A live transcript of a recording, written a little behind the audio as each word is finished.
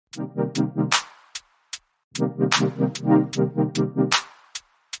What's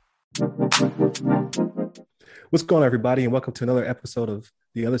going on, everybody, and welcome to another episode of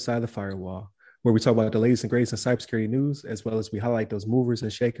The Other Side of the Firewall, where we talk about the latest and greatest in cybersecurity news, as well as we highlight those movers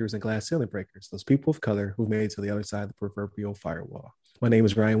and shakers and glass ceiling breakers, those people of color who've made it to the other side of the proverbial firewall. My name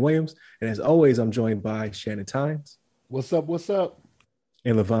is Ryan Williams, and as always, I'm joined by Shannon Tynes. What's up? What's up?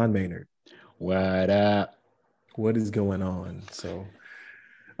 And Levon Maynard. What up? What is going on? So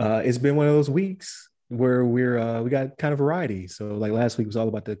it's been one of those weeks where we got kind of variety. So like last week was all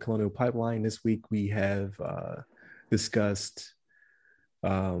about the Colonial Pipeline. This week we have discussed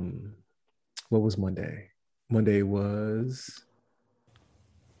what was Monday? Monday was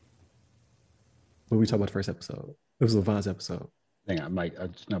what we talked about the first episode. It was Levon's episode. Hang on, Mike.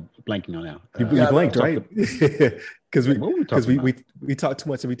 I'm just not blanking on now. You blanked, right? Because we talked too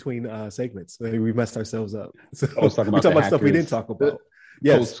much in between segments. We messed ourselves up. So I was talking about, stuff we didn't talk about.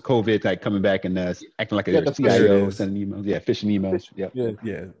 Yes, post-COVID, like coming back and acting like they're CIOs and emails. Yeah, phishing emails.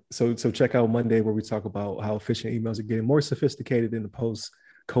 Yeah. So check out Monday where we talk about how phishing emails are getting more sophisticated in the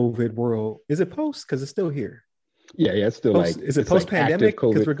post-COVID world. Is it post? Because it's still here. Yeah, it's still is it post-pandemic?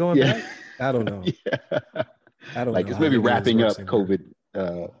 Because we're going back. I don't know. I don't know. It's maybe wrapping up COVID. I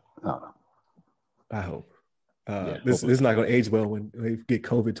don't know. I hope. This is not going to age well when we get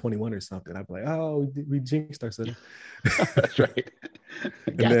COVID-21 or something. I'd be like, oh, we jinxed ourselves. That's right.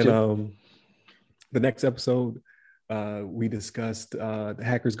 And then the next episode, we discussed the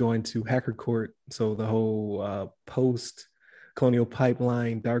hackers going to hacker court. So the whole post-Colonial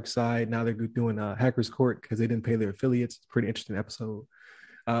Pipeline, dark side. Now they're doing hackers court because they didn't pay their affiliates. Pretty interesting episode.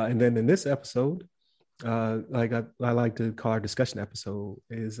 And then in this episode, like I like to call our discussion episode,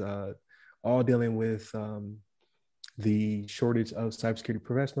 is all dealing with the shortage of cybersecurity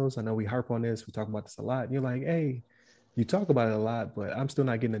professionals. I know we harp on this. We talk about this a lot. And you're like, hey, you talk about it a lot, but I'm still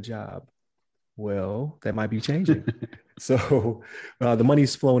not getting a job. Well, that might be changing. So the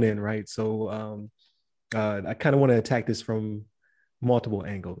money's flown in, right? So I kind of want to attack this from multiple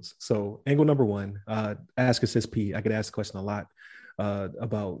angles. So angle number one, Ask Assist P. I get asked the question a lot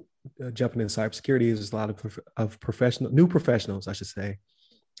about jumping in cybersecurity. There's a lot of new professionals, I should say,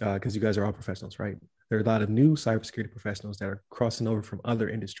 because you guys are all professionals, right? There are a lot of new cybersecurity professionals that are crossing over from other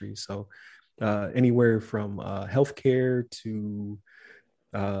industries. So anywhere from healthcare to,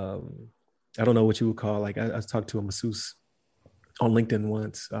 I don't know what you would call, like I talked to a masseuse on LinkedIn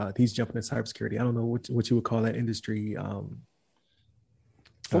once. He's jumping in cybersecurity. I don't know what you would call that industry.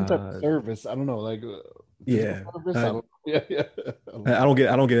 Some type of service. I don't know, like yeah. I don't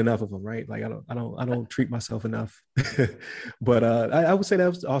get enough of them, right? Like I don't treat myself enough. But I would say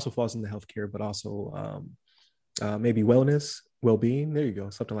that also falls into healthcare, but also maybe wellness, well-being. There you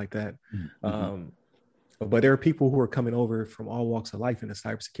go, something like that. Mm-hmm. But there are people who are coming over from all walks of life into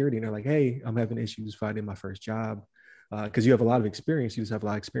cybersecurity, and they're like, "Hey, I'm having issues finding my first job." Because you have a lot of experience, you just have a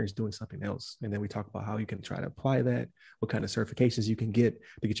lot of experience doing something else. And then we talk about how you can try to apply that, what kind of certifications you can get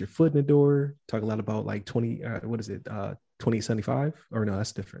to get your foot in the door. Talk a lot about like 2075? Or no,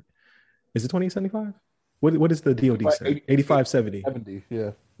 that's different. Is it 2075? What is the DOD say? 8570. 70,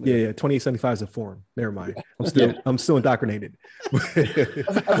 yeah. 2875 is a form. Never mind. I'm still indoctrinated.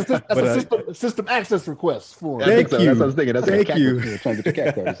 That's a system access request form. Thank you. That's what I was thinking. That's Thank you. Trying to get your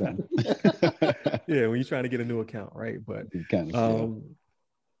cat card or something. Yeah, when you're trying to get a new account, right? But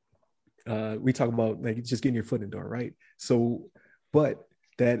we talk about like just getting your foot in the door, right? So, but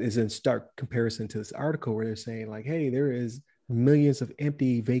that is in stark comparison to this article where they're saying like, hey, there is millions of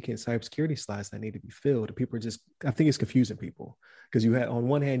empty vacant cybersecurity slots that need to be filled. And people are just, I think it's confusing people because you have, on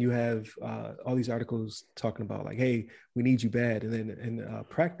one hand, you have all these articles talking about like, hey, we need you bad. And then in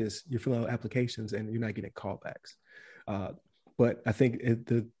practice, you're filling out applications and you're not getting callbacks. But I think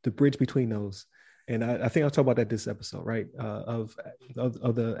the bridge between those, and I think I'll talk about that this episode, right? Of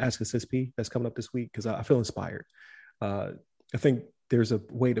the Ask Assist P that's coming up this week, because I feel inspired. I think there's a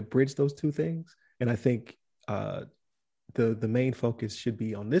way to bridge those two things. And I think the main focus should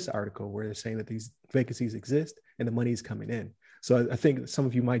be on this article where they're saying that these vacancies exist and the money is coming in. So I think some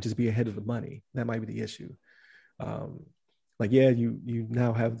of you might just be ahead of the money. That might be the issue. Like, yeah, you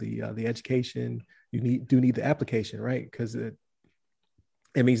now have the education. You do need the application, right? Because it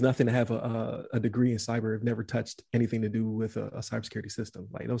means nothing to have a degree in cyber if never touched anything to do with a cybersecurity system.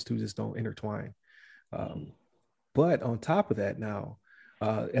 Like those two just don't intertwine. But on top of that, now,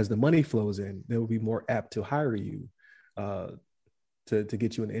 as the money flows in, they will be more apt to hire you to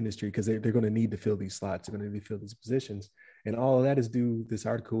get you in the industry because they're going to need to fill these slots. They're going to need to fill these positions. And all of that is due. This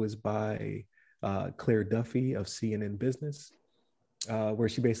article is by Claire Duffy of CNN Business, where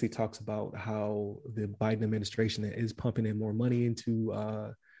she basically talks about how the Biden administration is pumping in more money into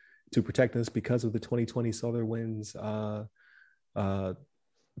to protect us because of the 2020 SolarWinds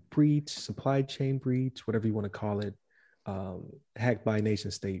breach, supply chain breach, whatever you want to call it, hacked by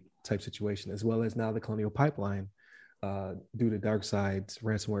nation state type situation, as well as now the Colonial Pipeline due to DarkSide's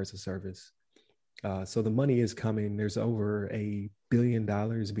ransomware as a service. So the money is coming. There's over $1 billion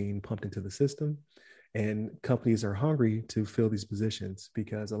being pumped into the system, and companies are hungry to fill these positions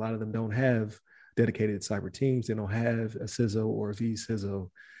because a lot of them don't have dedicated cyber teams. They don't have a CISO or a vCISO.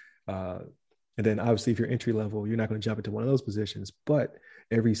 And then obviously if you're entry level, you're not going to jump into one of those positions, but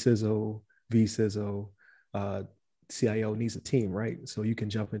every CISO, vCISO, CIO needs a team, right? So you can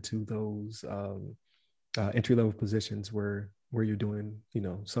jump into those entry level positions where you're doing,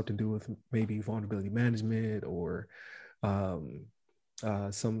 something to do with maybe vulnerability management or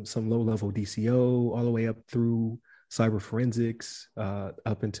some low level DCO, all the way up through cyber forensics,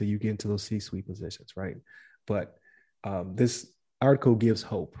 up until you get into those C-suite positions, right? But this article gives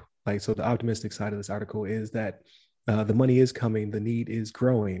hope. Like, so the optimistic side of this article is that the money is coming, the need is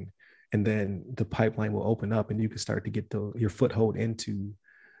growing, and then the pipeline will open up, and you can start to get your foothold into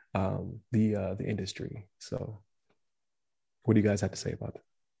the industry. So, what do you guys have to say about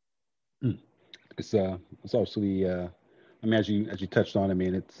that? It's obviously, I mean, as you touched on, I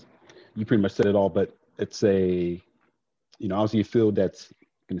mean, you pretty much said it all, but it's obviously a field that's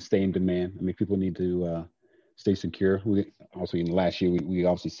going to stay in demand. I mean, people need to stay secure. We also, in the last year, we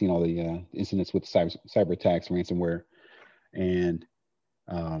obviously seen all the incidents with cyber attacks, ransomware, and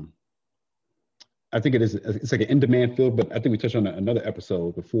I think it's like an in-demand field. But I think we touched on another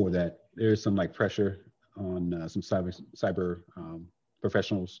episode before that there is some like pressure on some cyber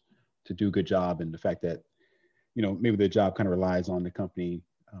professionals to do a good job, and the fact that maybe their job kind of relies on the company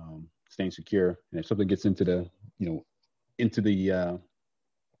staying secure, and if something gets into the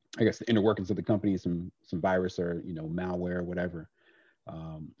I guess the inner workings of the company, some virus or malware or whatever,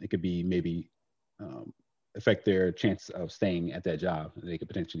 it could be maybe affect their chance of staying at that job. They could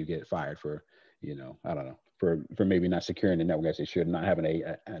potentially get fired for I don't know, for maybe not securing the network as they should, not having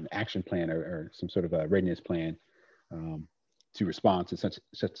an action plan or some sort of a readiness plan to respond to such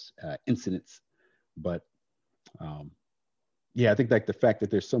incidents. But I think like the fact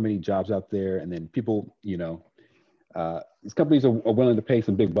that there's so many jobs out there, and then people these companies are willing to pay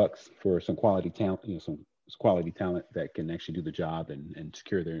some big bucks for some quality talent, some quality talent that can actually do the job and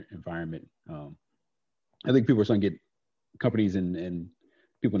secure their environment. I think people are starting to get companies and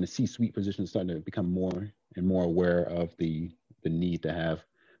people in the C-suite positions starting to become more and more aware of the need to have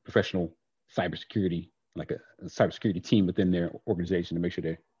professional cybersecurity, like a cybersecurity team within their organization to make sure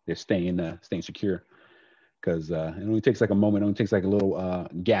they're staying secure. Because it only takes like a moment, it only takes like a little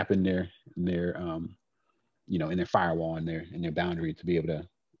gap in their in their firewall and their boundary to be able to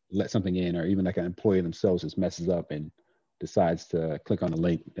let something in, or even like an employee themselves just messes up and decides to click on a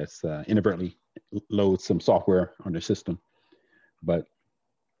link that's inadvertently loads some software on their system. But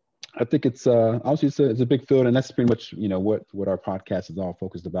I think it's obviously it's a big field, and that's pretty much what our podcast is all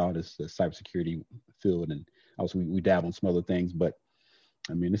focused about, is the cybersecurity field, and obviously we dabble in some other things, but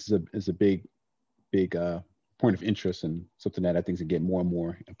I mean this is a big point of interest, and something that I think is get more and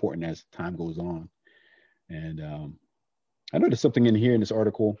more important as time goes on. And I know there's something in here in this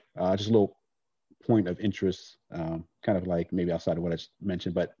article, just a little point of interest, kind of like maybe outside of what I just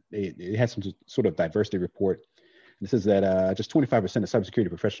mentioned, but it has some sort of diversity report. It says that just 25% of cybersecurity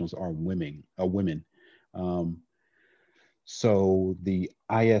professionals are women. So the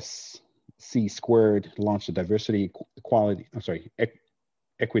ISC Squared launched a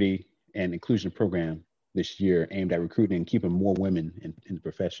equity and inclusion program this year aimed at recruiting and keeping more women in the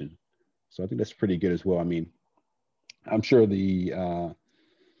profession. So I think that's pretty good as well. I mean, I'm sure I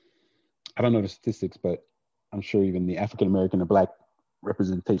don't know the statistics, but I'm sure even the African American or Black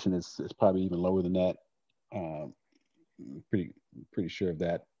representation is probably even lower than that. Pretty sure of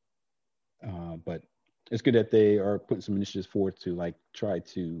that. But it's good that they are putting some initiatives forward to like try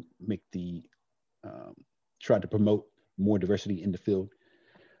to promote more diversity in the field,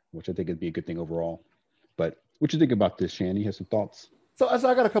 which I think would be a good thing overall. But what you think about this, Shannon? You have some thoughts? So I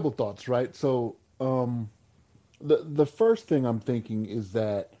got a couple thoughts, right? So the first thing I'm thinking is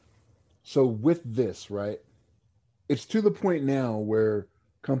that, so with this, right, it's to the point now where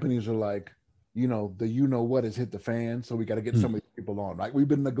companies are like, what has hit the fan, so we got to get some of these people on, right? We've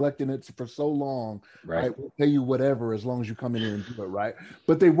been neglecting it for so long, right? We'll pay you whatever as long as you come in here and do it, right?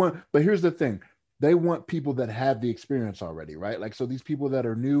 But here's the thing. They want people that have the experience already, right? Like, so these people that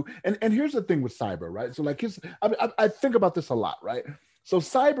are new, and here's the thing with cyber, right? So like, I think about this a lot, right? So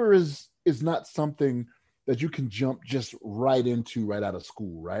cyber is not something that you can jump just right into right out of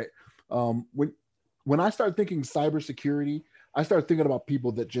school, right? When I start thinking cybersecurity, I start thinking about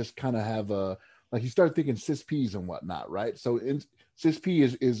people that just kind of have a, like you start thinking CISPs and whatnot, right? So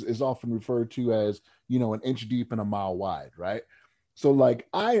CISP is often referred to as, you know, an inch deep and a mile wide, right? So like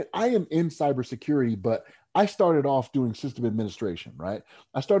I am in cybersecurity, but I started off doing system administration, right?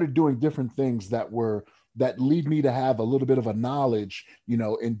 I started doing different things that lead me to have a little bit of a knowledge, you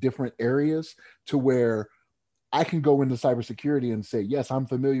know, in different areas to where I can go into cybersecurity and say, yes, I'm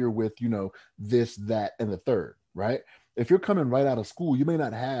familiar with, you know, this, that, and the third, right? If you're coming right out of school, you may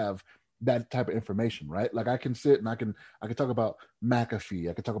not have that type of information, right? Like I can sit and I can talk about McAfee,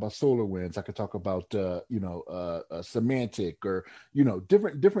 I could talk about SolarWinds, I could talk about Symantec, or, you know,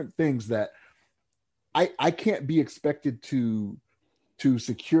 different things that I can't be expected to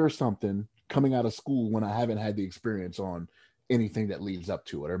secure something coming out of school when I haven't had the experience on anything that leads up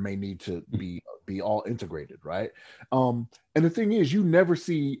to it or may need to be all integrated, right? And the thing is, you never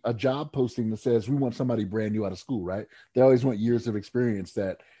see a job posting that says we want somebody brand new out of school, right? They always want years of experience.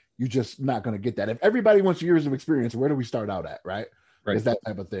 That you're just not going to get that. If everybody wants years of experience, where do we start out at, right? It's that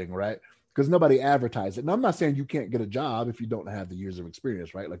type of thing, right? Because nobody advertised it. And I'm not saying you can't get a job if you don't have the years of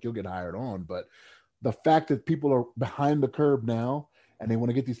experience, right? Like you'll get hired on, but the fact that people are behind the curve now and they want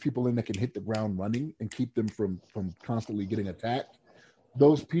to get these people in that can hit the ground running and keep them from constantly getting attacked,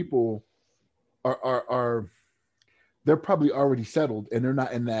 those people are they're probably already settled, and they're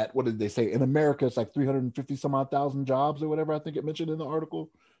not in that, what did they say, in America it's like 350 some odd thousand jobs or whatever I think it mentioned in the article.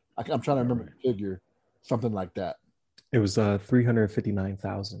 I'm trying to remember the figure, something like that. It was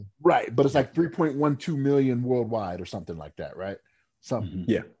 359,000. Right, but it's like 3.12 million worldwide or something like that, right? Something.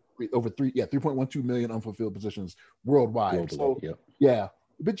 Yeah. Over 3.12 million unfulfilled positions worldwide. So yeah,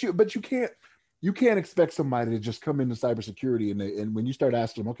 but you can't expect somebody to just come into cybersecurity and when you start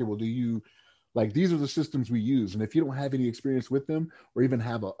asking them, okay, well, do you, like, these are the systems we use, and if you don't have any experience with them or even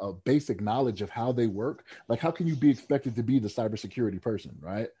have a basic knowledge of how they work, like how can you be expected to be the cybersecurity person,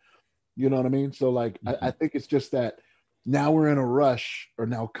 right? You know what I mean? So like I think it's just that now we're in a rush, or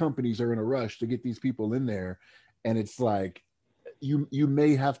now companies are in a rush to get these people in there, and it's like you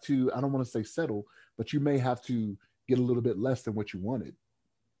may have to, I don't want to say settle, but you may have to get a little bit less than what you wanted.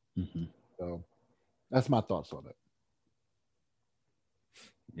 So that's my thoughts on it.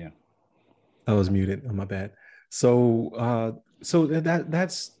 Yeah. I was muted. Oh, my bad. So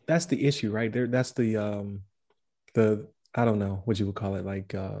that's the issue, right there. That's the I don't know what you would call it,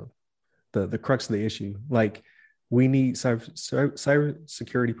 like the crux of the issue. Like we need cyber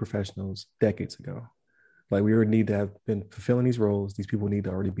security professionals decades ago. Like we already need to have been fulfilling these roles. These people need to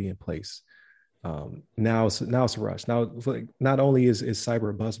already be in place. Now it's a rush. Now, like, not only is cyber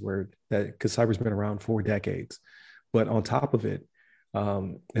a buzzword, that because cyber's been around for decades, but on top of it,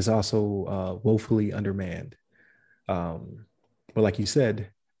 it's also woefully undermanned. But like you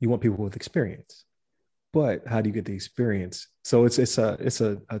said, you want people with experience. But how do you get the experience? So it's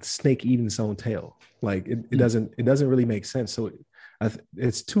a snake eating its own tail. Like it doesn't really make sense. So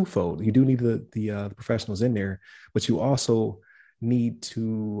it's twofold. You do need the professionals in there, but you also need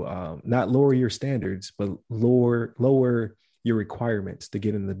to not lower your standards, but lower your requirements to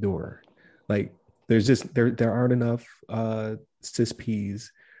get in the door. Like there's just there aren't enough CISPs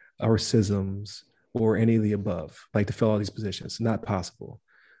or CISMs or any of the above, like to fill all these positions. Not possible.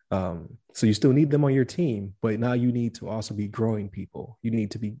 So you still need them on your team, but now you need to also be growing people. You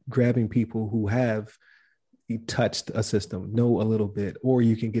need to be grabbing people who have touched a system, know a little bit, or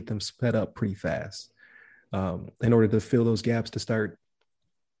you can get them sped up pretty fast in order to fill those gaps, to start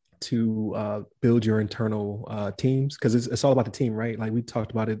to build your internal teams, because it's all about the team, right? Like we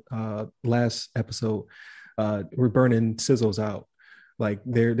talked about it last episode. We're burning sizzles out, like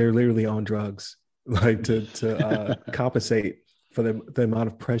they're literally on drugs, like to compensate for the amount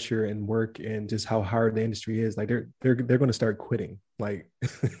of pressure and work and just how hard the industry is. Like they're going to start quitting. Like,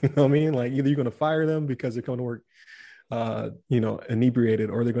 you know what I mean? Like either you're going to fire them because they're coming to work, inebriated,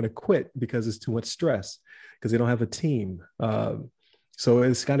 or they're going to quit because it's too much stress because they don't have a team. So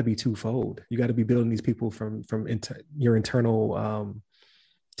it's got to be twofold. You got to be building these people from your internal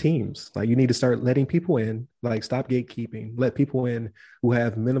teams. Like you need to start letting people in, like stop gatekeeping, let people in who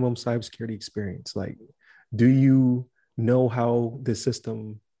have minimum cybersecurity experience. Like, do you know how the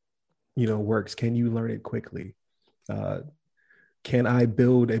system, works? Can you learn it quickly? Can I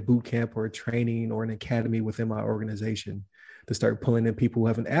build a boot camp or a training or an academy within my organization to start pulling in people who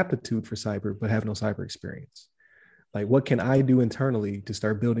have an aptitude for cyber but have no cyber experience? Like, what can I do internally to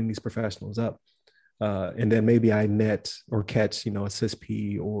start building these professionals up? And then maybe I net or catch, a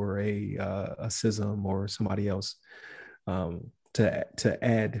CISP or a CISM or somebody else to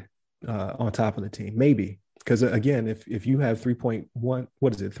add on top of the team, maybe. Because again, if you have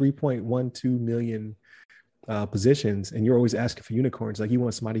 3.12 million positions, and you're always asking for unicorns. Like you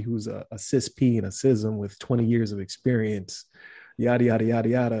want somebody who's a CISP and a CISM with 20 years of experience, yada yada yada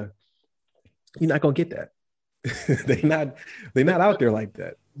yada. You're not gonna get that. they're not out there like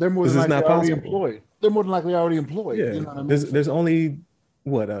that. They're more This than is likely not already possible. employed. They're more than likely already employed. Yeah, You know what I mean? there's only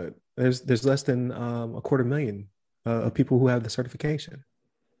what there's less than a quarter million of people who have the certification.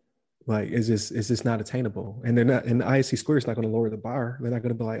 Like it's just not attainable, and they're not. And the ISC square is not going to lower the bar. They're not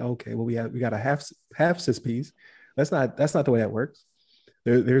going to be like, okay, well we got a half CISPs. That's not the way that works.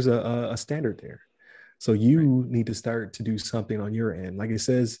 There's a standard there. So you need to start to do something on your end. Like it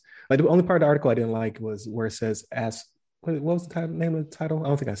says, like the only part of the article I didn't like was where it says, ask, what was the name of the title? I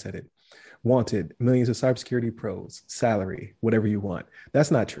don't think I said it. Wanted, millions of cybersecurity pros, salary, whatever you want. That's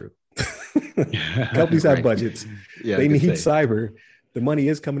not true. Companies have budgets. Yeah, they need cyber. The money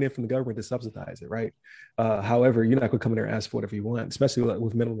is coming in from the government to subsidize it, right? However, you're not going to come in there and ask for whatever you want, especially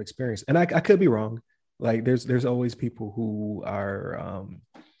with minimum experience. And I could be wrong. Like there's always people who are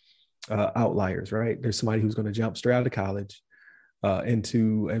outliers, right? There's somebody who's going to jump straight out of college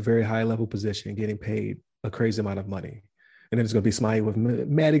into a very high level position, getting paid a crazy amount of money. And then there's going to be somebody with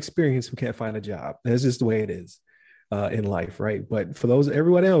mad experience who can't find a job. That's just the way it is in life, right? But for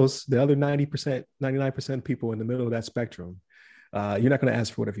everyone else, the other 90%, 99% of people in the middle of that spectrum, you're not going to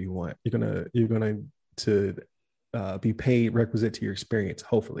ask for whatever you want. You're going to be paid requisite to your experience,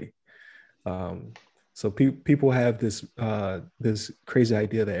 hopefully. So people have this crazy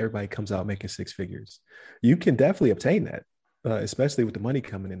idea that everybody comes out making six figures. You can definitely obtain that, especially with the money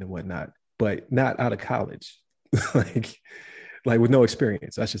coming in and whatnot, but not out of college, like with no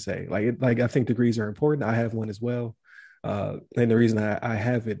experience, I should say. Like I think degrees are important. I have one as well, and the reason I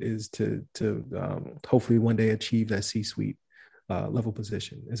have it is to hopefully one day achieve that C-suite level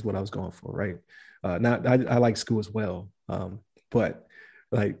position is what I was going for, right? Not I like school as well, but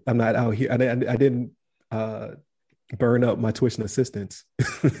like I'm not out here. I didn't burn up my tuition assistance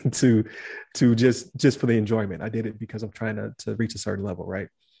to just for the enjoyment. I did it because I'm trying to reach a certain level, right?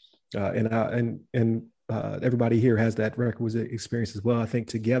 And everybody here has that requisite experience as well. I think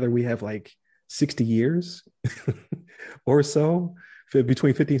together we have like 60 years or so,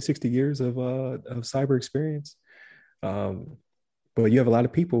 between 50 and 60 years of cyber experience. But you have a lot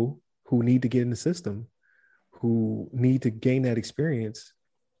of people who need to get in the system, who need to gain that experience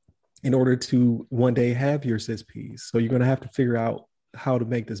in order to one day have your CISPs. So you're going to have to figure out how to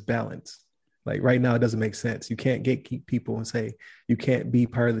make this balance. Like right now, it doesn't make sense. You can't gatekeep people and say you can't be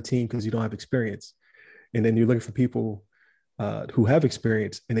part of the team because you don't have experience. And then you're looking for people who have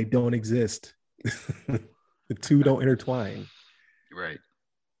experience and they don't exist. The two don't intertwine. Right.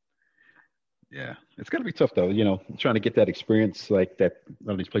 Yeah, it's going to be tough though. Trying to get that experience like that a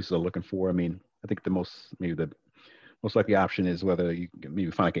lot of these places are looking for. I mean, I think the most likely option is whether you can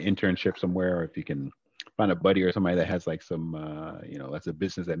maybe find like an internship somewhere, or if you can find a buddy or somebody that has like some, that's a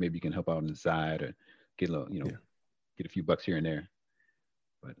business that maybe you can help out on the side or get a little, get a few bucks here and there.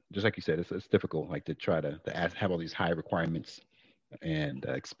 But just like you said, it's difficult, like to try to have all these high requirements and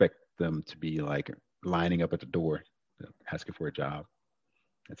expect them to be like lining up at the door asking for a job.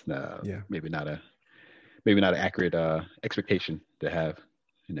 It's maybe not an accurate expectation to have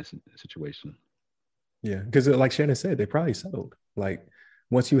in this situation. Yeah, because like Shannon said, they probably settled. Like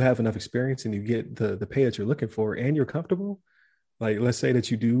once you have enough experience and you get the pay that you're looking for and you're comfortable, like let's say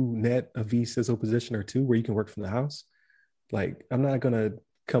that you do net a vCISO position or two where you can work from the house. Like I'm not gonna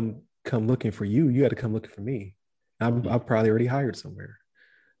come looking for you. You got to come looking for me. I'm probably already hired somewhere.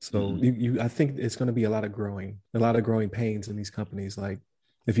 So I think it's going to be a lot of growing pains in these companies. Like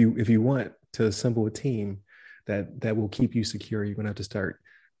if you want to assemble a team that will keep you secure, you're going to have to start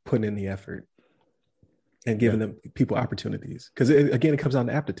putting in the effort and giving them people opportunities. Because again, it comes down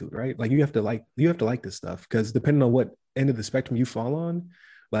to aptitude, right? Like you have to like this stuff, because depending on what end of the spectrum you fall on,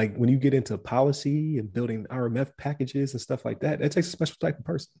 like when you get into policy and building RMF packages and stuff like that, it takes a special type of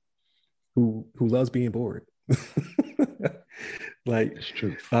person who loves being bored. Like it's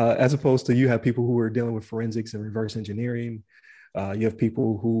true. As opposed to you have people who are dealing with forensics and reverse engineering. You have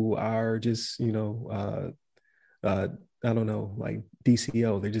people who are just, I don't know, like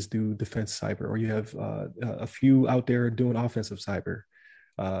DCO, they just do defense cyber, or you have a few out there doing offensive cyber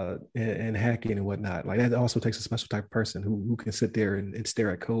and hacking and whatnot. Like that also takes a special type of person who can sit there and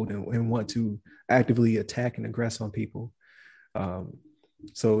stare at code and want to actively attack and aggress on people.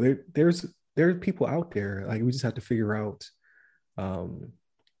 So there's people out there. Like we just have to figure out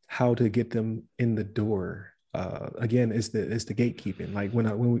how to get them in the door. Again, it's the gatekeeping. Like when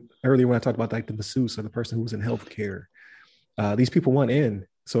I talked about like the masseuse or the person who was in healthcare, these people want in.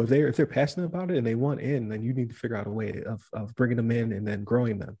 So if they're passionate about it and they want in, then you need to figure out a way of bringing them in and then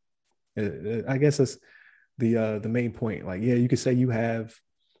growing them. I guess the main point. Like, yeah, you could say you have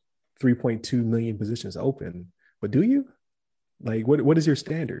 3.2 million positions open, but do you? Like, what is your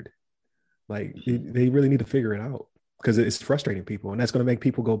standard? Like, they really need to figure it out because it's frustrating people, and that's going to make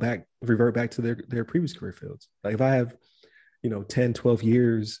people revert back to their previous career fields. Like, if I have, 10, 12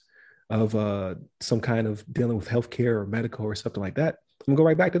 years of some kind of dealing with healthcare or medical or something like that, I'm gonna go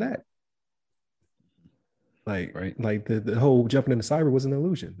right back to that. Like, Right. like the whole jumping into cyber was an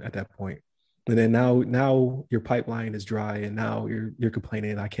illusion at that point. And then now your pipeline is dry, and now you're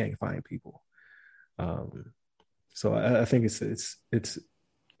complaining I can't find people. Um, so I think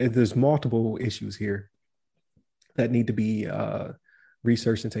there's multiple issues here that need to be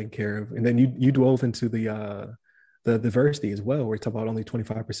researched and taken care of. And then you dove into the diversity as well, where we talk about only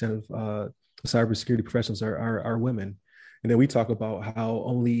 25% of cybersecurity professionals are women, and then we talk about how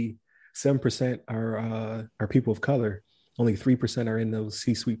only 7% are people of color, only 3% are in those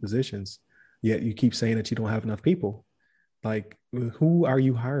C-suite positions. Yet you keep saying that you don't have enough people. Like, who are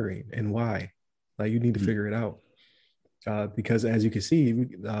you hiring and why? Like, you need to figure it out. Because as you can see,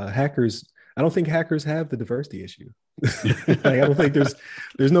 hackers, I don't think hackers have the diversity issue. Like, I don't think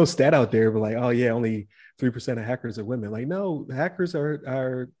there's no stat out there, but like, oh yeah, only 3% of hackers are women. Like, no, hackers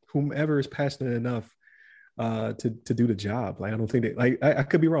are whomever is passionate enough to do the job. Like, I don't think that, like, I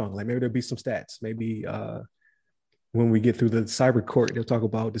could be wrong. Like, maybe there'll be some stats. Maybe when we get through the cyber court, they'll talk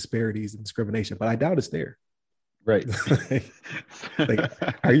about disparities and discrimination, but I doubt it's there. Right. like,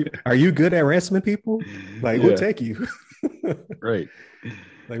 are you good at ransoming people? Like, we'll take you. Right.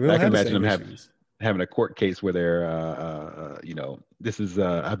 Like, we don't I can have imagine them issues. having a court case where they're, this is,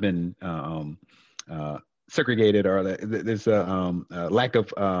 I've been segregated, or there's a lack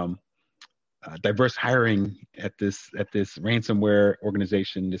of diverse hiring at this ransomware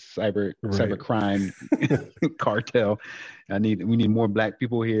organization, this cyber crime cartel. We need more Black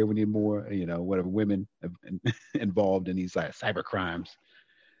people here. We need more, women involved in these cyber crimes.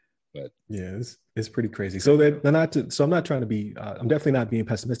 But yeah, it's pretty crazy. So I'm not trying to be. I'm definitely not being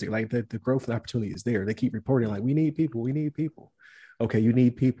pessimistic. Like, the growth and opportunity is there. They keep reporting like, we need people. We need people. Okay, you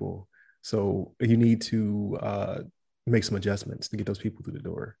need people. So you need to make some adjustments to get those people through the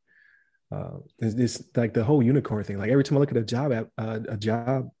door. It's like the whole unicorn thing. Like, every time I look at a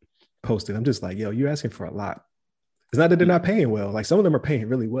job posted, I'm just like, yo, you're asking for a lot. It's not that they're not paying well. Like, some of them are paying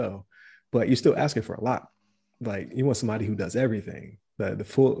really well, but you're still asking for a lot. Like, you want somebody who does everything. The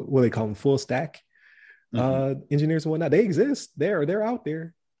full, what they call them, full stack engineers and whatnot. They exist. They're out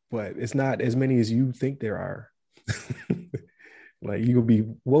there, but it's not as many as you think there are. Like, you'll be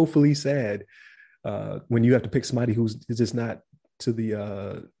woefully sad when you have to pick somebody who's just not to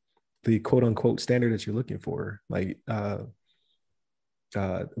the quote unquote standard that you're looking for. Like, but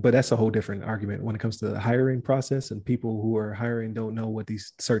that's a whole different argument when it comes to the hiring process, and people who are hiring don't know what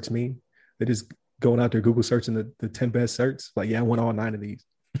these certs mean. They just going out there Google searching the 10 best certs. Like, yeah, I want all 9 of these.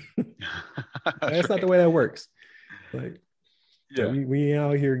 That's not the way that works. Like, yeah, we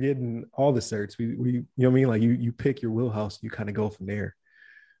out here getting all the certs. We you know what I mean? Like, you pick your wheelhouse, you kind of go from there.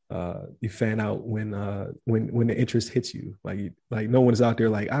 You fan out when the interest hits you. Like no one's out there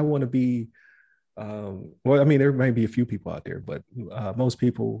like, I want to be well, I mean, there might be a few people out there, but most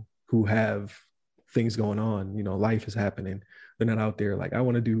people who have things going on, life is happening, they're not out there like, I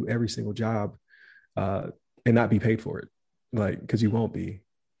want to do every single job and not be paid for it, like, because you won't be.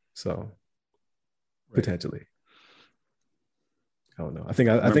 So potentially, I don't know. I think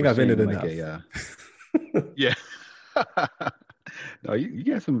I've ended enough. Yeah. No, you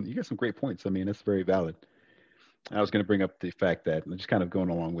got some great points. I mean, that's very valid. I was going to bring up the fact that, just kind of going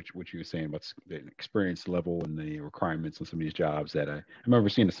along with what you were saying about the experience level and the requirements on some of these jobs, that I remember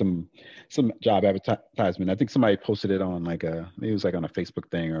seeing some job advertisement. I think somebody posted it on maybe it was like on a Facebook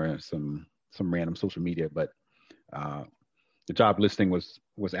thing or some random social media, but the job listing was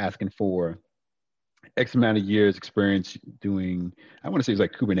asking for X amount of years experience doing, I want to say it was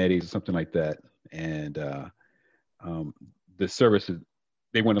like Kubernetes or something like that. And the services,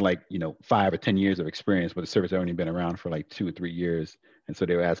 they wanted 5 or 10 years of experience, but the service had only been around for 2 or 3 years. And so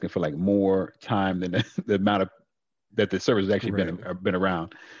they were asking for more time than the amount of that the service has actually been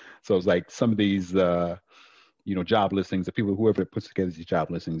around. So it's like some of these, job listings, the people, whoever puts together these job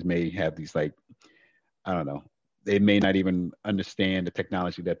listings may have these, I don't know, they may not even understand the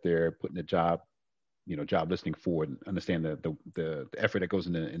technology that they're putting the job listing for, and understand the effort that goes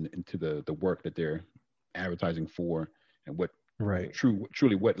into the work that they're advertising for, and what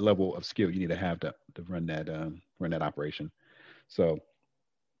truly what level of skill you need to have to run that operation. So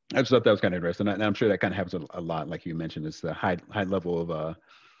I just thought that was kind of interesting, and I'm sure that kind of happens a lot, like you mentioned. It's the high level of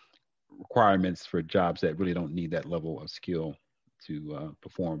requirements for jobs that really don't need that level of skill to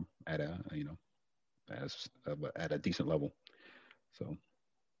perform at a at a decent level. So.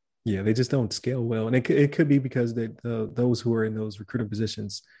 Yeah, they just don't scale well, and it could be because those who are in those recruiter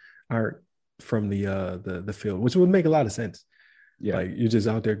positions aren't from the field, which would make a lot of sense. Yeah, like you're just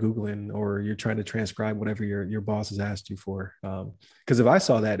out there Googling, or you're trying to transcribe whatever your boss has asked you for. Because if I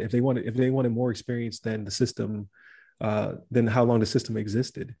saw that, if they wanted more experience than the system, then how long the system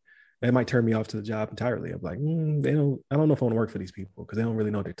existed, that might turn me off to the job entirely. I'm like, I don't know if I want to work for these people because they don't really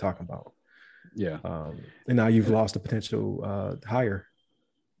know what they're talking about. Yeah, and now you've lost a potential hire.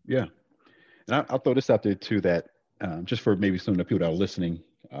 Yeah, and I'll throw this out there too, that just for maybe some of the people that are listening.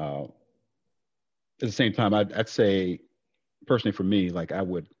 At the same time, I'd say personally for me, like I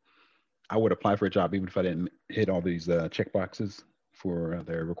would apply for a job even if I didn't hit all these check boxes for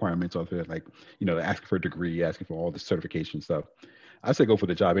their requirements of it, like asking for a degree, asking for all the certification stuff. I say go for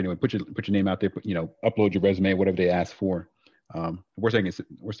the job anyway. Put your name out there. Upload your resume, whatever they ask for. Worst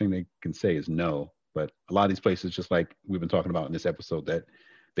thing they can say is no. But a lot of these places, just like we've been talking about in this episode, that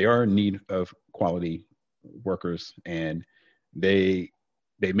they are in need of quality workers, and they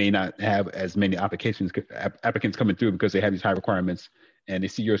may not have as many applicants coming through because they have these high requirements, and they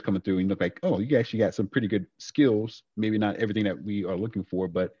see yours coming through and look like, oh, you actually got some pretty good skills. Maybe not everything that we are looking for,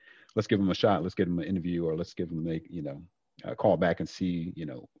 but let's give them a shot. Let's give them an interview, or let's give them a call back and see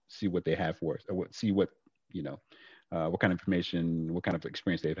what they have for us, or see what kind of information, what kind of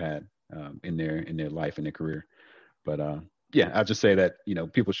experience they've had in their life and their career. But yeah, I'll just say that,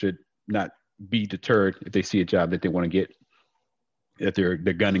 people should not be deterred if they see a job that they want to get, that they're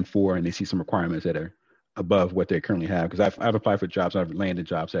gunning for, and they see some requirements that are above what they currently have. Because I've applied for jobs, I've landed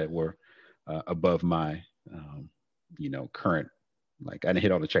jobs that were above my, current, like I didn't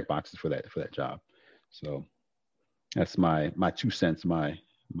hit all the check boxes for that job. So that's my 2 cents, my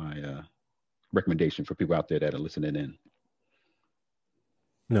recommendation for people out there that are listening in.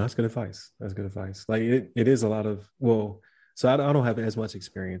 No, that's good advice. That's good advice. Like it is a lot of, so I don't have as much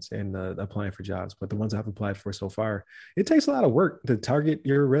experience in applying for jobs, but the ones I've applied for so far, it takes a lot of work to target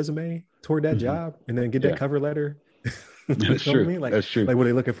your resume toward that job and then get that cover letter. That's true. I mean? Like, that's true. Like what are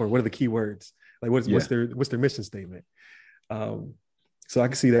they looking for? What are the keywords? Like what's their mission statement? So I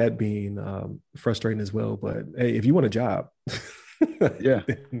can see that being frustrating as well. But hey, if you want a job,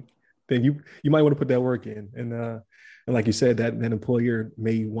 then you might want to put that work in. And like you said, that an employer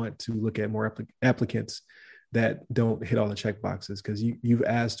may want to look at more applicants that don't hit all the check boxes because you've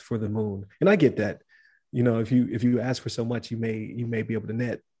asked for the moon. And I get that. If you ask for so much, you may be able to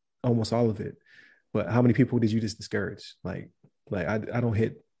net almost all of it. But how many people did you just discourage? Like I don't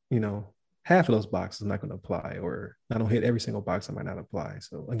hit, half of those boxes I'm not going to apply, or I don't hit every single box I might not apply.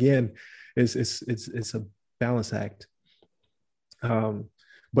 So again, it's a balance act.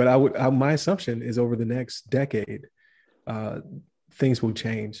 But my assumption is over the next decade, things will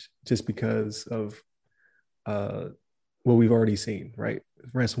change just because of what we've already seen, right?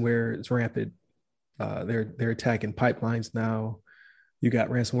 Ransomware is rampant. They're attacking pipelines now. You got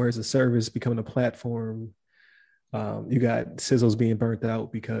ransomware as a service becoming a platform. You got sizzles being burnt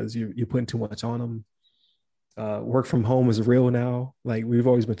out because you're putting too much on them. Work from home is real now. Like we've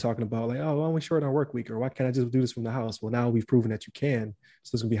always been talking about, like, oh, why don't we shorten our work week, or why can't I just do this from the house? Well, now we've proven that you can.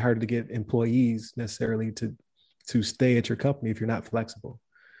 So it's gonna be harder to get employees necessarily to stay at your company if you're not flexible.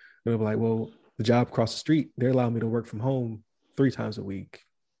 They'll be like, well, the job across the street, they're allowing me to work from home 3 times a week,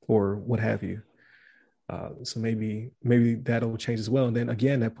 or what have you. So maybe that'll change as well. And then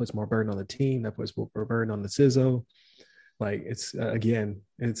again, that puts more burden on the team. That puts more burden on the CISO. Like it's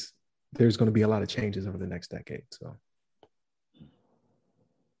there's going to be a lot of changes over the next decade. So,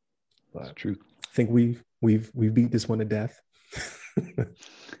 but that's true. I think we've beat this one to death.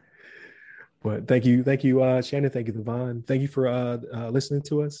 But thank you, Shannon. Thank you, Levon. Thank you for listening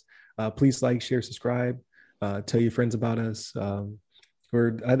to us. Please like, share, subscribe. Tell your friends about us.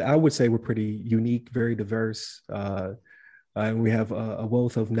 I would say we're pretty unique, very diverse, and we have a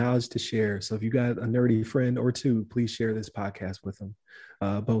wealth of knowledge to share. So if you got a nerdy friend or two, please share this podcast with them,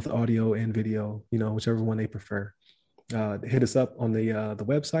 both audio and video, whichever one they prefer. Hit us up on the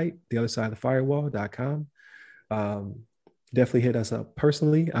website, theothersideofthefirewall.com. Definitely hit us up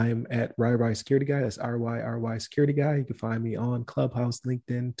personally. I am at RyRy Security Guy. That's RYRY Security Guy. You can find me on Clubhouse,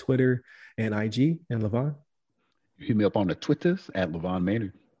 LinkedIn, Twitter, and IG. And Levon? Hit me up on the Twitters at Levon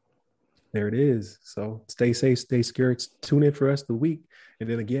Maynard. There it is. So stay safe, stay secure. Tune in for us the week. And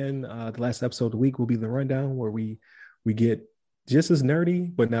then again, the last episode of the week will be the rundown, where we get just as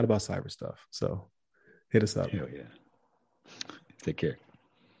nerdy, but not about cyber stuff. So hit us up. Hell yeah. Take care.